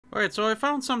Alright, so I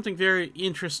found something very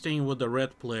interesting with the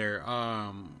Red player.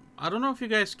 I don't know if you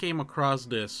guys came across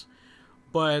this,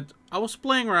 but I was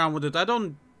playing around with it. I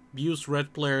don't use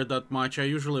Red player that much. I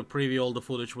usually preview all the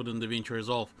footage within DaVinci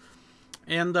Resolve.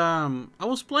 And I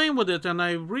was playing with it and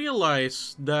I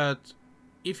realized that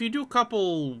if you do a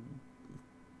couple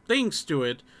things to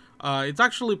it, it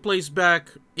actually plays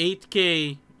back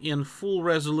 8K in full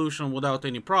resolution without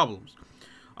any problems.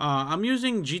 I'm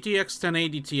using GTX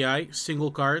 1080 Ti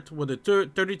single card with a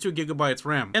 32GB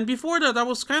RAM. And before that, I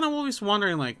was kind of always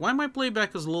wondering, like, why my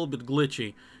playback is a little bit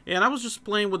glitchy. And I was just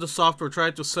playing with the software,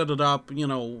 tried to set it up, you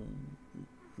know,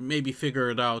 maybe figure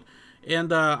it out.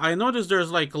 And I noticed there's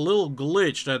like a little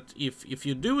glitch that if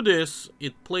you do this,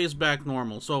 it plays back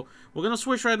normal. So we're going to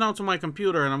switch right now to my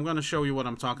computer and I'm going to show you what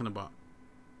I'm talking about.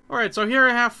 Alright, so here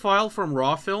I have a file from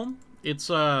raw film.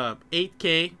 It's a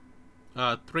 8K.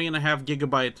 3.5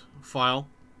 gigabyte file.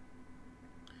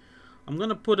 I'm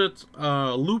gonna put it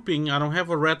looping. I don't have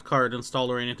a red card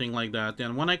installed or anything like that.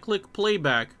 And when I click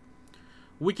playback,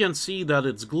 we can see that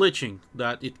it's glitching,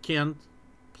 that it can't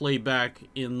play back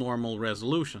in normal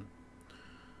resolution,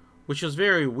 which is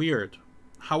very weird.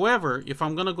 However, if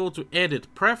I'm gonna go to edit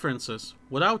preferences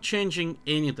without changing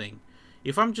anything,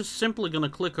 if I'm just simply gonna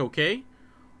click OK,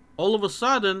 all of a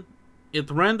sudden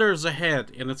it renders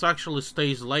ahead and it actually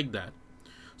stays like that.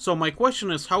 So my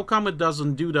question is, how come it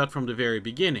doesn't do that from the very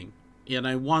beginning? And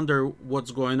I wonder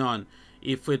what's going on.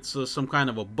 If it's some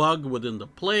kind of a bug within the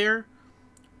player,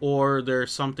 or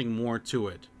there's something more to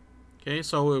it. Okay,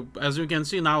 so as you can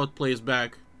see now, it plays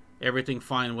back everything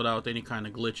fine without any kind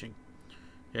of glitching.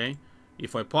 Okay,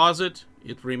 if I pause it,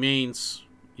 it remains,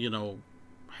 you know,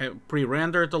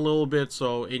 pre-rendered a little bit,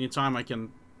 so anytime I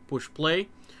can push play.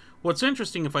 What's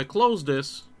interesting, if I close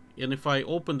this, and if I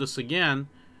open this again,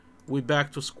 we're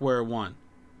back to square one.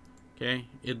 Okay,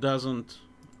 it doesn't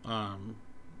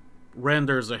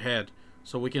renders ahead,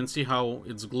 so we can see how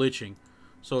it's glitching.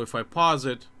 So if I pause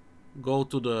it, go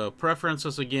to the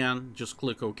preferences again, just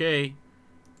click OK,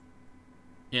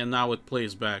 and now it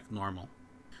plays back normal.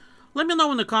 Let me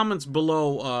know in the comments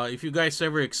below if you guys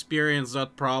ever experienced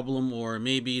that problem, or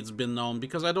maybe it's been known,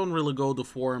 because I don't really go to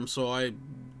forums, so I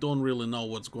don't really know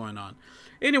what's going on.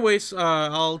 Anyways,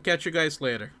 I'll catch you guys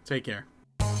later. Take care.